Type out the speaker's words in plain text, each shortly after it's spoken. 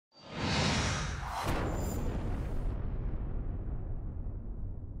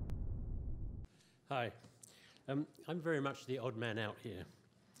Hi. I'm very much the odd man out here,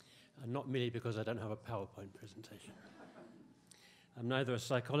 and not merely because I don't have a PowerPoint presentation. I'm neither a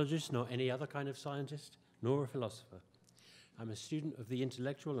psychologist nor any other kind of scientist, nor a philosopher. I'm a student of the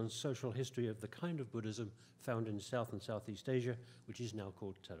intellectual and social history of the kind of Buddhism found in South and Southeast Asia, which is now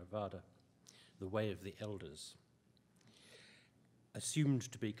called Theravada, the way of the elders,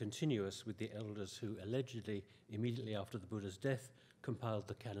 assumed to be continuous with the elders who allegedly, immediately after the Buddha's death, compiled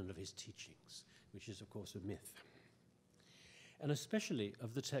the canon of his teachings, which is, of course, a myth. And especially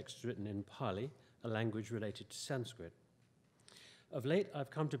of the texts written in Pali, a language related to Sanskrit. Of late, I've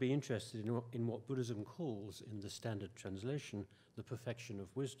come to be interested in what Buddhism calls, in the standard translation, the perfection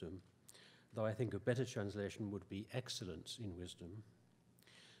of wisdom, though I think a better translation would be excellence in wisdom.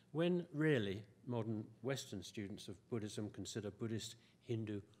 When really modern Western students of Buddhism consider Buddhist,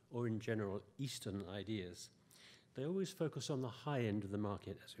 Hindu, or in general Eastern ideas, they always focus on the high end of the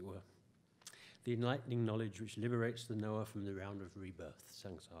market, as it were, the enlightening knowledge which liberates the knower from the round of rebirth,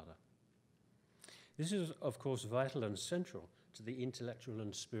 samsara. This is, of course, vital and central to the intellectual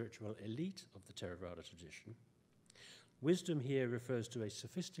and spiritual elite of the Theravada tradition. Wisdom here refers to a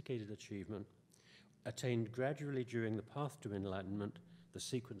sophisticated achievement attained gradually during the path to enlightenment. The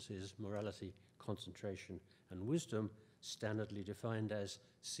sequences, morality, concentration, and wisdom, standardly defined as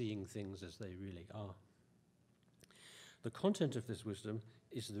seeing things as they really are. The content of this wisdom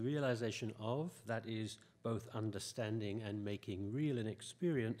is the realization of, that is, both understanding and making real in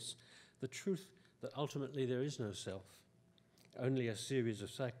experience, the truth that ultimately there is no self, only a series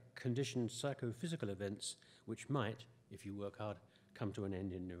of conditioned psychophysical events which might, if you work hard, come to an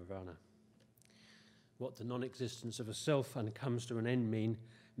end in nirvana. What the non-existence of a self and comes to an end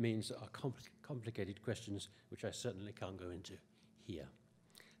means are complicated questions which I certainly can't go into here.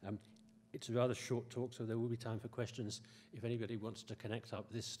 It's a rather short talk, so there will be time for questions. If anybody wants to connect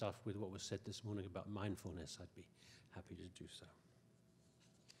up this stuff with what was said this morning about mindfulness, I'd be happy to do so.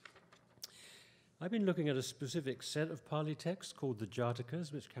 I've been looking at a specific set of Pali texts called the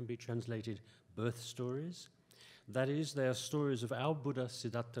Jatakas, which can be translated birth stories. That is, they are stories of our Buddha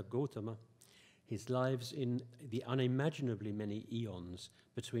Siddhartha Gautama, his lives in the unimaginably many eons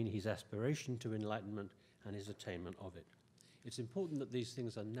between his aspiration to enlightenment and his attainment of it. It's important that these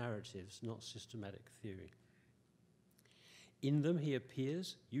things are narratives, not systematic theory. In them he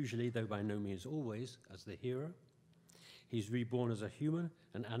appears, usually, though by no means always, as the hero. He's reborn as a human,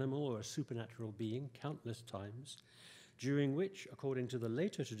 an animal, or a supernatural being countless times, during which, according to the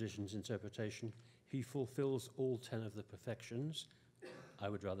later tradition's interpretation, he fulfills all 10 of the perfections, I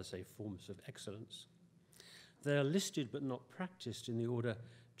would rather say forms of excellence. They are listed but not practiced in the order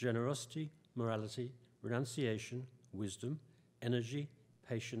generosity, morality, renunciation, wisdom, energy,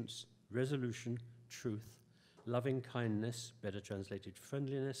 patience, resolution, truth, loving kindness, better translated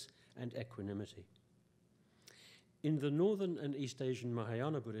friendliness, and equanimity. In the Northern and East Asian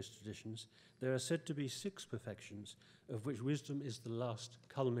Mahayana Buddhist traditions, there are said to be 6 perfections, of which wisdom is the last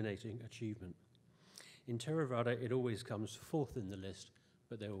culminating achievement. In Theravada, it always comes 4th in the list,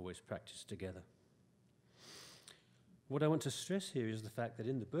 but they're always practiced together. What I want to stress here is the fact that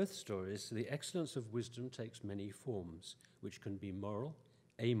in the birth stories, the excellence of wisdom takes many forms, which can be moral,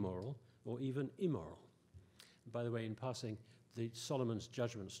 amoral, or even immoral. By the way, in passing, the Solomon's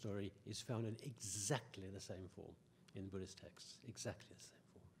judgment story is found in exactly the same form in Buddhist texts, exactly the same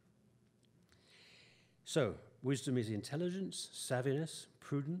form. So, wisdom is intelligence, savviness,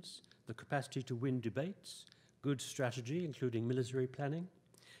 prudence, the capacity to win debates, good strategy, including military planning,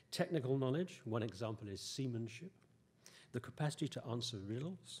 technical knowledge, one example is seamanship, the capacity to answer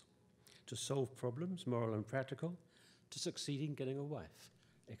riddles, to solve problems, moral and practical, to succeed in getting a wife,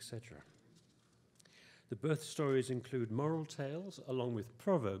 etc. The birth stories include moral tales, along with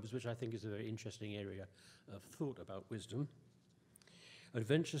proverbs, which I think is a very interesting area of thought about wisdom,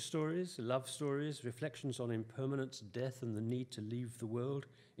 adventure stories, love stories, reflections on impermanence, death, and the need to leave the world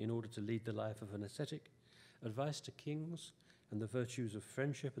in order to lead the life of an ascetic, advice to kings, and the virtues of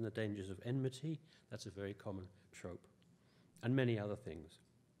friendship and the dangers of enmity, that's a very common trope, and many other things.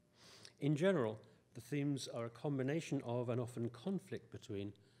 In general, the themes are a combination of and often conflict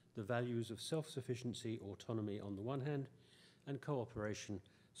between the values of self-sufficiency, autonomy on the one hand, and cooperation,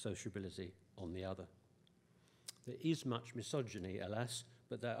 sociability on the other. There is much misogyny, alas,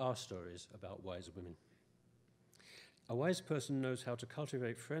 but there are stories about wise women. A wise person knows how to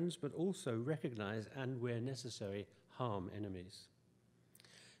cultivate friends, but also recognize and, where necessary, harm enemies.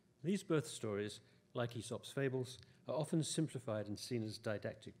 These birth stories, like Aesop's fables, are often simplified and seen as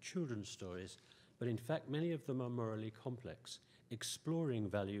didactic children's stories, but in fact many of them are morally complex, exploring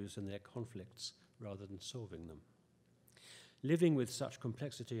values and their conflicts rather than solving them. Living with such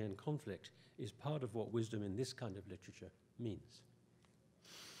complexity and conflict is part of what wisdom in this kind of literature means.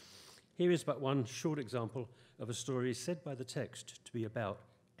 Here is but one short example of a story said by the text to be about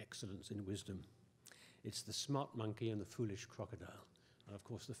excellence in wisdom. It's the smart monkey and the foolish crocodile. And of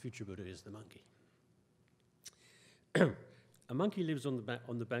course, the future Buddha is the monkey. A monkey lives on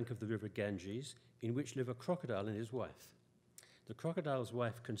the bank of the river Ganges, in which live a crocodile and his wife. The crocodile's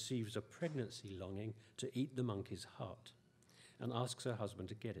wife conceives a pregnancy longing to eat the monkey's heart and asks her husband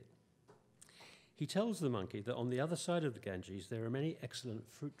to get it. He tells the monkey that on the other side of the Ganges there are many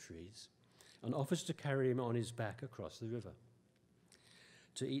excellent fruit trees and offers to carry him on his back across the river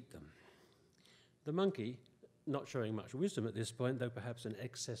to eat them. The monkey, not showing much wisdom at this point, though perhaps an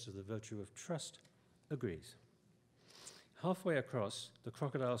excess of the virtue of trust, agrees. Halfway across, the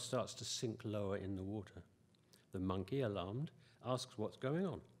crocodile starts to sink lower in the water. The monkey, alarmed, asks what's going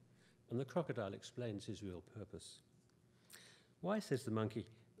on, and the crocodile explains his real purpose. Why, says the monkey,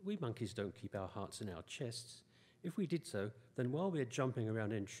 we monkeys don't keep our hearts in our chests. If we did so, then while we're jumping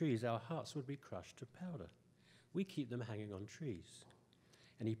around in trees, our hearts would be crushed to powder. We keep them hanging on trees.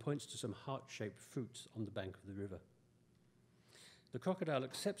 And he points to some heart-shaped fruits on the bank of the river. The crocodile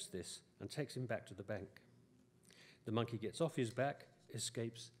accepts this and takes him back to the bank. The monkey gets off his back,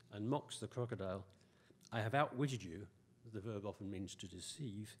 escapes, and mocks the crocodile. I have outwitted you, the verb often means to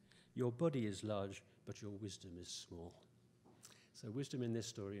deceive. Your body is large, but your wisdom is small. So wisdom in this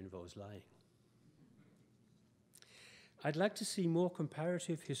story involves lying. I'd like to see more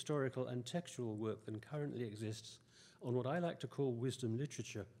comparative historical and textual work than currently exists on what I like to call wisdom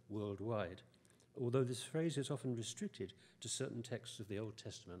literature worldwide, although this phrase is often restricted to certain texts of the Old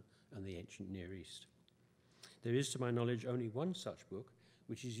Testament and the ancient Near East. There is, to my knowledge, only one such book,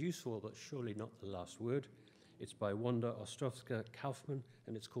 which is useful but surely not the last word. It's by Wanda Ostrowska-Kaufmann,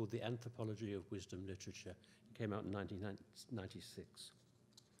 and it's called The Anthropology of Wisdom Literature. It came out in 1996.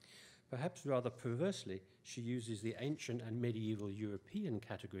 Perhaps rather perversely, she uses the ancient and medieval European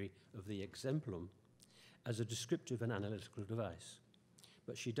category of the exemplum as a descriptive and analytical device.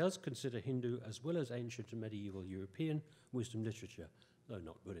 But she does consider Hindu as well as ancient and medieval European wisdom literature, though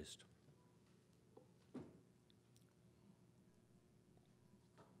not Buddhist.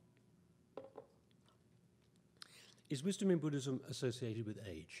 Is wisdom in Buddhism associated with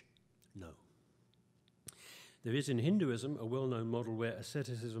age? No. There is in Hinduism a well-known model where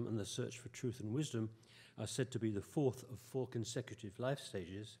asceticism and the search for truth and wisdom are said to be the fourth of 4 consecutive life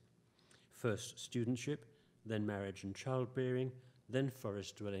stages. First, studentship, then marriage and childbearing, then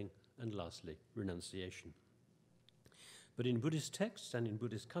forest dwelling, and lastly, renunciation. But in Buddhist texts and in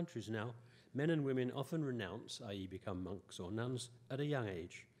Buddhist countries now, men and women often renounce, i.e. become monks or nuns, at a young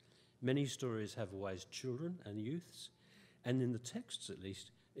age. Many stories have wise children and youths, and in the texts at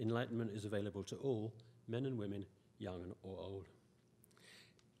least, enlightenment is available to all, men and women, young or old.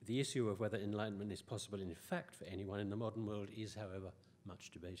 The issue of whether enlightenment is possible in fact for anyone in the modern world is, however,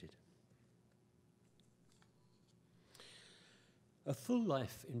 much debated. A full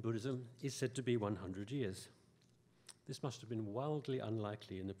life in Buddhism is said to be 100 years. This must have been wildly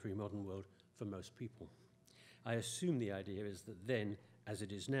unlikely in the pre-modern world for most people. I assume the idea is that then, as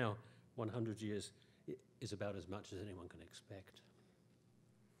it is now, 100 years is about as much as anyone can expect.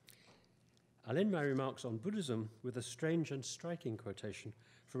 I'll end my remarks on Buddhism with a strange and striking quotation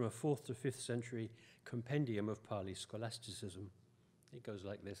from a 4th to 5th century compendium of Pali scholasticism. It goes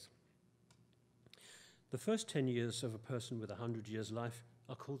like this. The first 10 years of a person with 100 years' life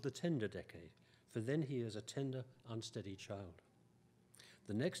are called the tender decade, for then he is a tender, unsteady child.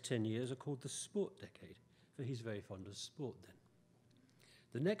 The next 10 years are called the sport decade, for he's very fond of sport then.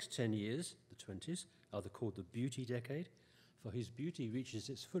 The next 10 years, the 20s, are called the beauty decade, for his beauty reaches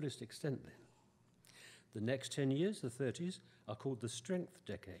its fullest extent then. The next 10 years, the 30s, are called the strength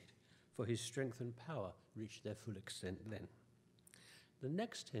decade, for his strength and power reach their full extent then. The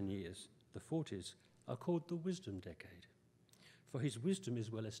next 10 years, the 40s, are called the wisdom decade, for his wisdom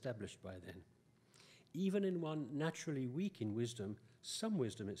is well established by then. Even in one naturally weak in wisdom, some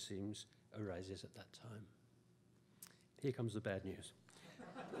wisdom, it seems, arises at that time. Here comes the bad news.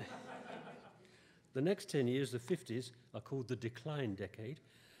 The next 10 years, the 50s, are called the decline decade,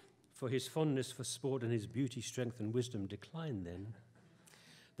 for his fondness for sport and his beauty, strength, and wisdom decline then.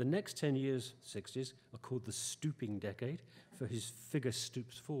 The next 10 years, 60s, are called the stooping decade, for his figure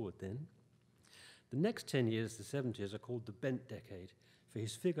stoops forward then. The next 10 years, the 70s, are called the bent decade, for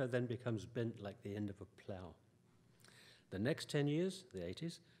his figure then becomes bent like the end of a plough. The next 10 years, the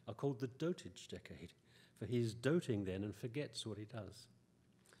 80s, are called the dotage decade, for he is doting then and forgets what he does.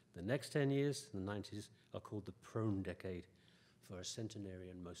 The next 10 years, the 90s, are called the prone decade, for a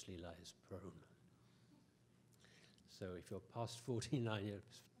centenarian mostly lies prone. So if you're past 49,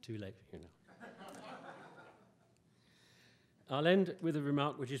 it's too late for you now. I'll end with a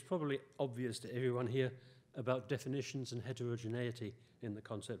remark which is probably obvious to everyone here about definitions and heterogeneity in the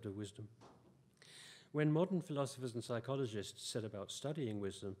concept of wisdom. When modern philosophers and psychologists set about studying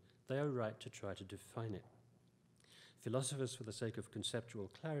wisdom, they are right to try to define it. Philosophers for the sake of conceptual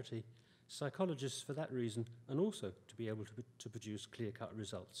clarity, psychologists for that reason, and also to be able to produce clear-cut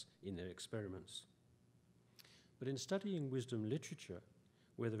results in their experiments. But in studying wisdom literature,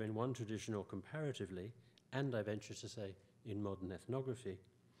 whether in one tradition or comparatively, and I venture to say in modern ethnography,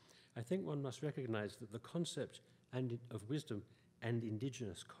 I think one must recognize that the concept of wisdom and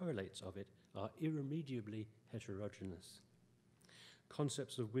indigenous correlates of it are irremediably heterogeneous.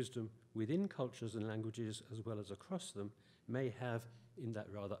 Concepts of wisdom within cultures and languages as well as across them may have, in that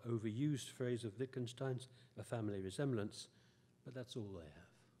rather overused phrase of Wittgenstein's, a family resemblance, but that's all they have.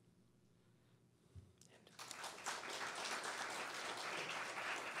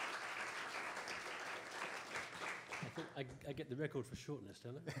 I get the record for shortness,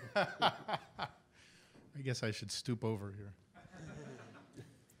 don't I? I guess I should stoop over here.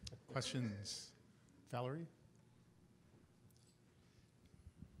 Questions? Valerie?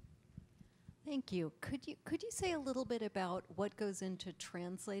 Thank you. Could you say a little bit about what goes into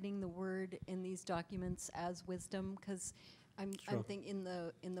translating the word in these documents as wisdom? Because I'm thinking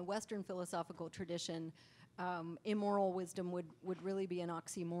in the Western philosophical tradition, immoral wisdom would really be an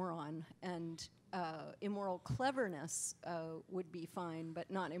oxymoron, and immoral cleverness would be fine, but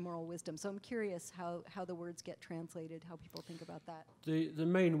not immoral wisdom. So I'm curious how the words get translated, how people think about that. The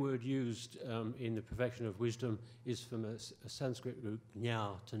main word used in the perfection of wisdom is from a Sanskrit root,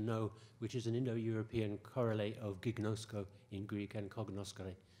 gna, to know, which is an Indo-European correlate of gignosko in Greek and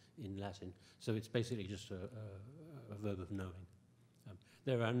cognoscere in Latin. So it's basically just a verb of knowing.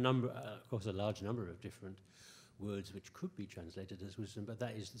 There are of course, a large number of different words which could be translated as wisdom, but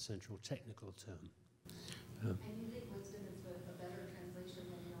that is the central technical term. And you think wisdom is a better translation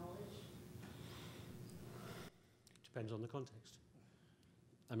than knowledge? Depends on the context.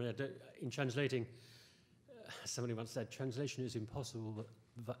 I mean, in translating, somebody once said, translation is impossible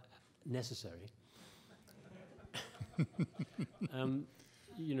but necessary. It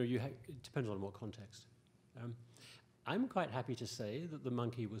depends on what context. I'm quite happy to say that the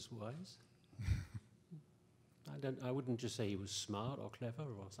monkey was wise. I wouldn't just say he was smart or clever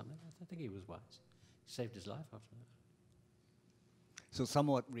or something. I think he was wise. He saved his life after that. So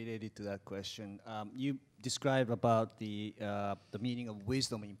somewhat related to that question, you describe about the meaning of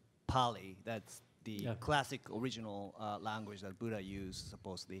wisdom in Pali. That's the classic original language that Buddha used,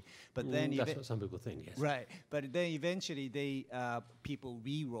 supposedly. But then that's what some people think, yes. Right. But then eventually people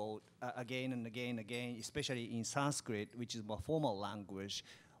rewrote again and again and again, especially in Sanskrit, which is a more formal language.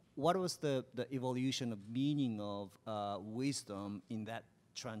 What was the evolution of meaning of wisdom in that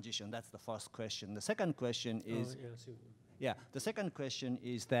transition? That's the first question. The second question is... the second question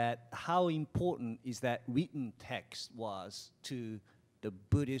is that how important is that written text was to the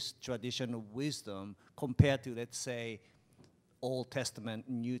Buddhist tradition of wisdom compared to, let's say, Old Testament,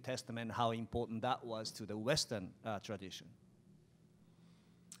 New Testament, how important that was to the Western tradition?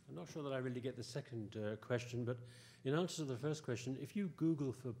 I'm not sure that I really get the second question, but in answer to the first question, if you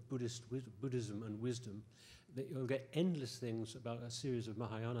Google for Buddhism and wisdom, you'll get endless things about a series of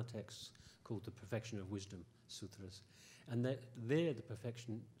Mahayana texts called the Perfection of Wisdom Sutras. And there the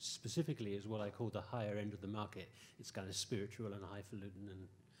perfection specifically is what I call the higher end of the market. It's kind of spiritual and highfalutin and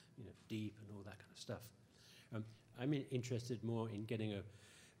deep and all that kind of stuff. I'm interested more in getting a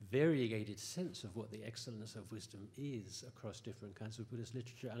variegated sense of what the excellence of wisdom is across different kinds of Buddhist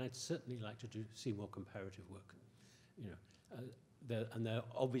literature, and I'd certainly like to see more comparative work. There are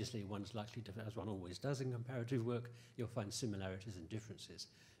obviously one's likely to, as one always does in comparative work, you'll find similarities and differences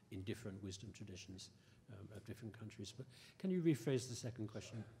in different wisdom traditions of different countries. But can you rephrase the second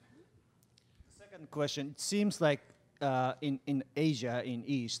question? The second question, it seems like in Asia, in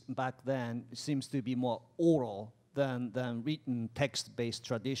East, back then, it seems to be more oral than written text-based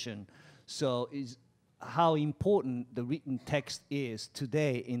tradition. So how important the written text is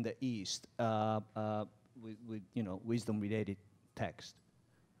today in the East with wisdom-related text.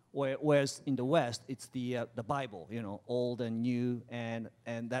 Whereas in the West, it's the Bible, old and new, and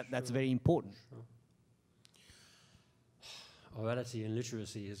that's very important. Sure. Orality and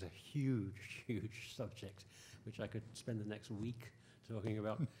literacy is a huge, huge subject, which I could spend the next week talking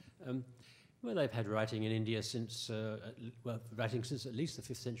about. Well, they've had writing in India since, writing since at least the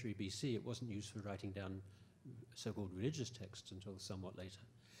 5th century BC. It wasn't used for writing down so-called religious texts until somewhat later.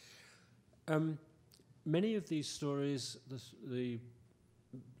 Many of these stories, the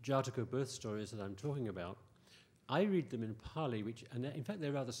Jataka birth stories that I'm talking about, I read them in Pali, and in fact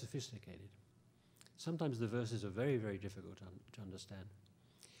they're rather sophisticated. Sometimes the verses are very, very difficult to understand.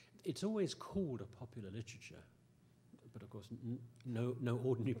 It's always called a popular literature, but of course no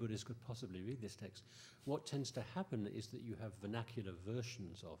ordinary Buddhist could possibly read this text. What tends to happen is that you have vernacular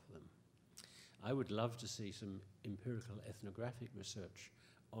versions of them. I would love to see some empirical ethnographic research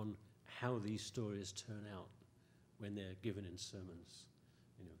on how these stories turn out when they're given in sermons,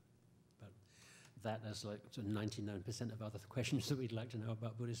 you know. But that, as like 99% of other questions that we'd like to know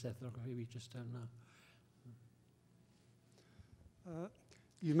about Buddhist ethnography, we just don't know.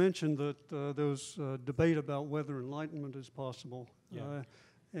 You mentioned that there was debate about whether enlightenment is possible. Yeah.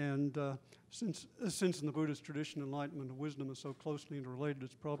 Since in the Buddhist tradition, enlightenment and wisdom are so closely interrelated,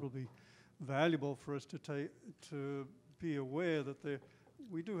 it's probably valuable for us to be aware that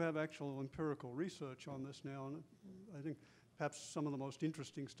we do have actual empirical research on this now. And I think perhaps some of the most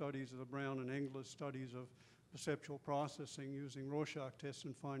interesting studies are the Brown and Engler's studies of perceptual processing using Rorschach tests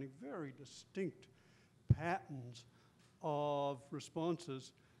and finding very distinct patterns of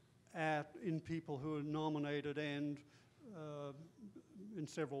responses in people who are nominated and in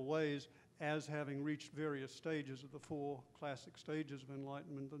several ways as having reached various stages of the 4 classic stages of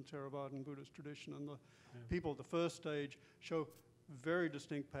enlightenment in Theravadan Buddhist tradition. And the people at the first stage show very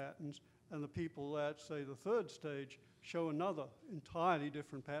distinct patterns, and the people at, say, the 3rd stage show another entirely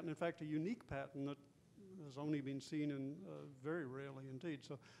different pattern. In fact, a unique pattern that has only been seen in very rarely indeed.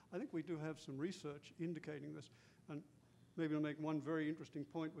 So I think we do have some research indicating this. And maybe I'll make one very interesting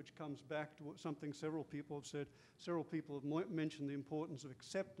point, which comes back to something several people have said. Several people have mentioned the importance of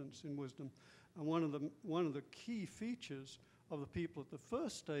acceptance in wisdom. And one of the key features of the people at the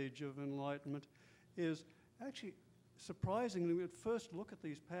first stage of enlightenment is actually, surprisingly, we at first look at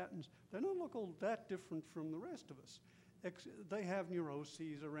these patterns, they don't look all that different from the rest of us. They have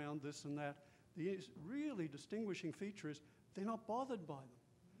neuroses around this and that. The really distinguishing feature is they're not bothered by them.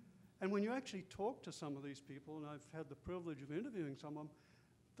 And when you actually talk to some of these people, and I've had the privilege of interviewing some of them,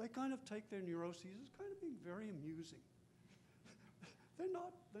 they kind of take their neuroses as kind of being very amusing. They're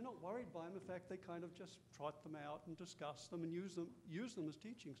not worried by them. In fact, they kind of just trot them out and discuss them and use them as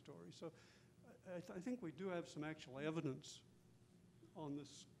teaching stories. So I think we do have some actual evidence on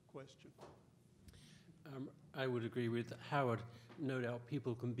this question. I would agree with Howard. No doubt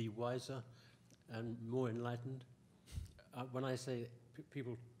people can be wiser and more enlightened. When I say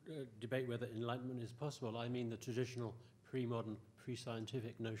people debate whether enlightenment is possible, I mean the traditional pre-modern,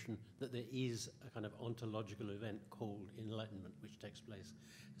 pre-scientific notion that there is a kind of ontological event called enlightenment which takes place.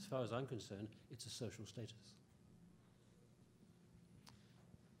 As far as I'm concerned, it's a social status.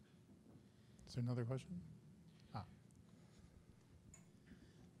 Is there another question?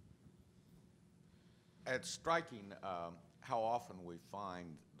 It's striking how often we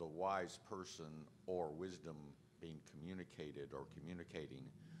find the wise person or wisdom being communicated or communicating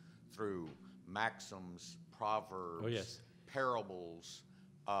through maxims, proverbs, Oh, yes. parables,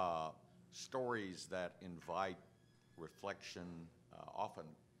 stories that invite reflection, often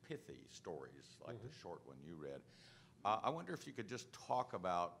pithy stories like the short one you read. I wonder if you could just talk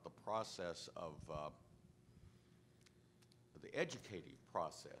about the process of the educative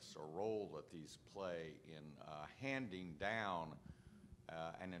process or role that these play in handing down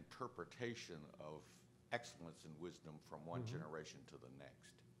an interpretation of excellence and wisdom from one generation to the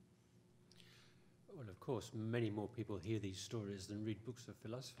next. Well, of course, many more people hear these stories than read books of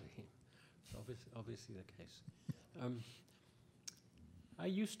philosophy. It's obviously the case. I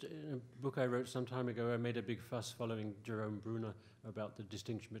used to, in a book I wrote some time ago, I made a big fuss following Jerome Bruner about the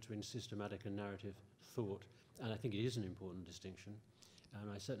distinction between systematic and narrative thought, and I think it is an important distinction. And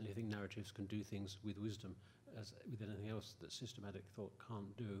I certainly think narratives can do things with wisdom as with anything else that systematic thought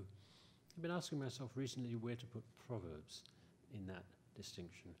can't do. I've been asking myself recently where to put proverbs in that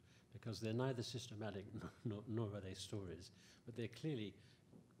distinction, because they're neither systematic nor are they stories, but they're clearly,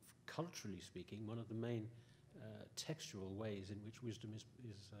 culturally speaking, one of the main textual ways in which wisdom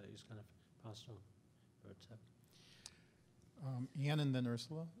is kind of passed on. But, Ian and then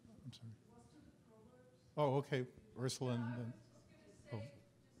Ursula. I'm sorry. Oh, okay. Ursula and then. Oh.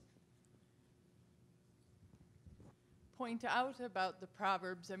 Point out about the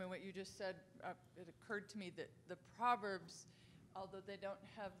Proverbs. I mean, what you just said, it occurred to me that the Proverbs, although they don't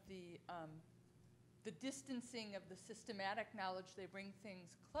have the distancing of the systematic knowledge, they bring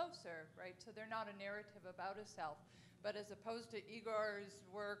things closer, right? So they're not a narrative about a self. But as opposed to Igor's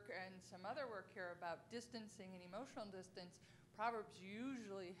work and some other work here about distancing and emotional distance, Proverbs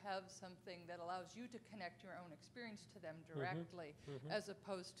usually have something that allows you to connect your own experience to them directly, as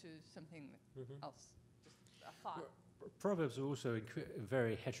opposed to something else, just a thought. Proverbs are also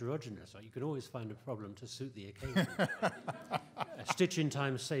very heterogeneous. Like you can always find a problem to suit the occasion. A stitch in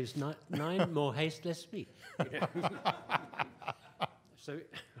time saves 9, more haste, less speed. You know? So,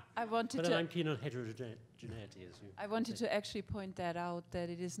 I wanted but then to. I'm keen on heterogeneity, as you I wanted say. to actually point that out, that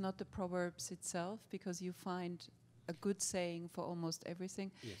it is not the Proverbs itself, because you find a good saying for almost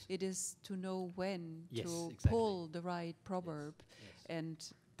everything. Yes. It is to know when Yes, to exactly. pull the right proverb, Yes.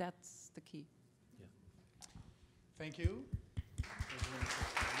 and that's the key. Thank you.